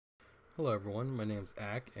Hello everyone, my name is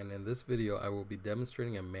Ak, and in this video I will be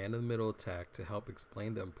demonstrating a man-in-the-middle attack to help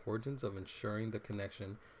explain the importance of ensuring the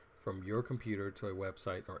connection from your computer to a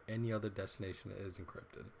website or any other destination is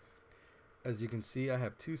encrypted. As you can see, I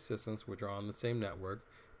have two systems which are on the same network,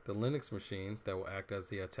 the Linux machine that will act as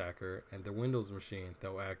the attacker and the Windows machine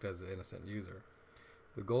that will act as the innocent user.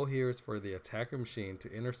 The goal here is for the attacker machine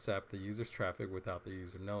to intercept the user's traffic without the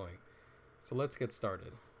user knowing. So let's get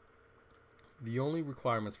started. The only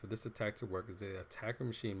requirements for this attack to work is the attacker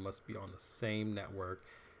machine must be on the same network,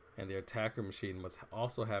 and the attacker machine must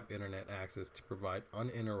also have internet access to provide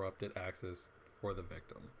uninterrupted access for the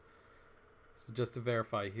victim. So just to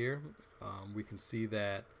verify here, we can see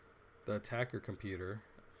that the attacker computer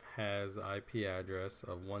has an IP address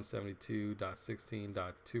of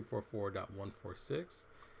 172.16.244.146,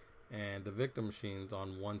 and the victim machine's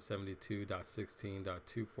on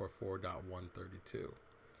 172.16.244.132.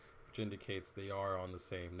 which indicates they are on the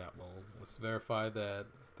same network. Let's verify that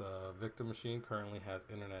the victim machine currently has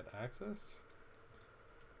internet access.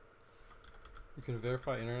 You can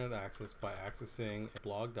verify internet access by accessing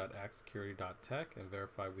blog.axsecurity.tech and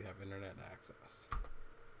verify we have internet access.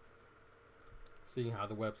 Seeing how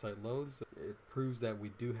the website loads, it proves that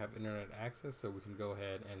we do have internet access, so we can go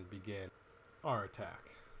ahead and begin our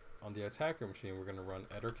attack. On the attacker machine, we're going to run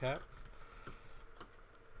ettercap.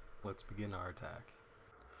 Let's begin our attack.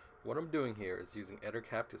 What I'm doing here is using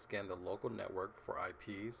ettercap to scan the local network for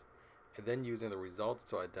IPs and then using the results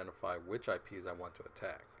to identify which IPs I want to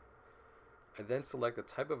attack. I then select the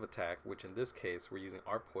type of attack, which in this case we're using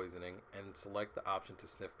ARP poisoning, and select the option to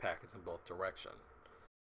sniff packets in both directions.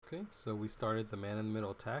 Okay, so we started the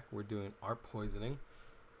man-in-the-middle attack. We're doing ARP poisoning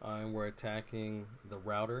and we're attacking the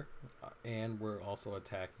router and we're also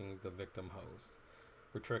attacking the victim host.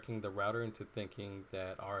 We're tricking the router into thinking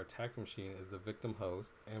that our attacker machine is the victim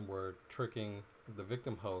host, and we're tricking the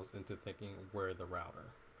victim host into thinking we're the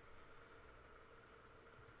router.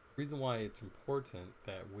 The reason why it's important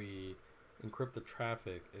that we encrypt the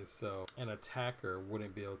traffic is so an attacker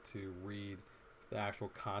wouldn't be able to read the actual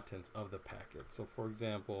contents of the packet. So for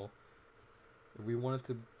example, if we wanted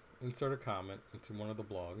to insert a comment into one of the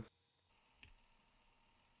blogs,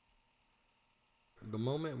 the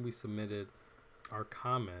moment we submitted our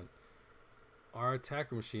comment, our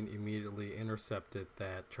attacker machine immediately intercepted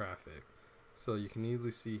that traffic. So you can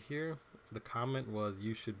easily see here, the comment was,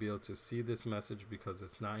 you should be able to see this message because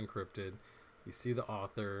it's not encrypted. You see the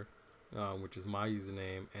author, which is my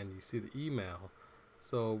username, and you see the email.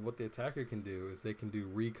 So what the attacker can do is they can do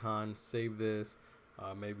recon, save this,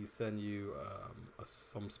 maybe send you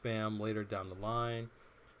some spam later down the line,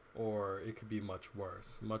 or it could be much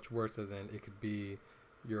worse. Much worse as in it could be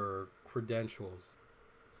your credentials.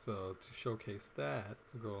 So to showcase that,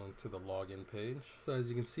 go into the login page. So as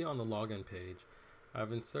you can see on the login page,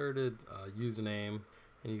 I've inserted a username,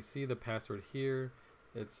 and you see the password here.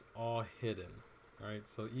 It's all hidden, right?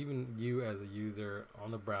 So even you as a user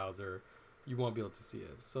on the browser, you won't be able to see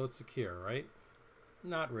it. So it's secure, right?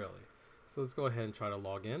 Not really. So let's go ahead and try to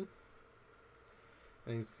log in.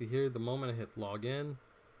 And you see here, the moment I hit login,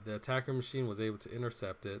 the attacker machine was able to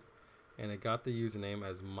intercept it, and it got the username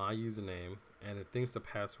as my username, and it thinks the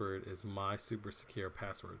password is my super secure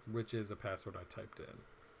password, which is the password I typed in.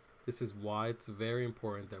 This is why it's very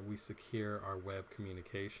important that we secure our web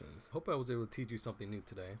communications. Hope I was able to teach you something new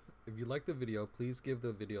today. If you liked the video, please give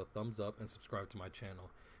the video a thumbs up and subscribe to my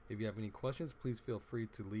channel. If you have any questions, please feel free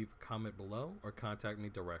to leave a comment below or contact me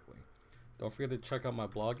directly. Don't forget to check out my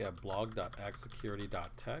blog at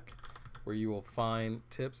blog.axsecurity.tech, where you will find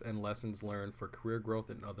tips and lessons learned for career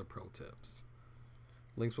growth and other pro tips.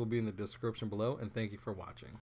 Links will be in the description below, and thank you for watching.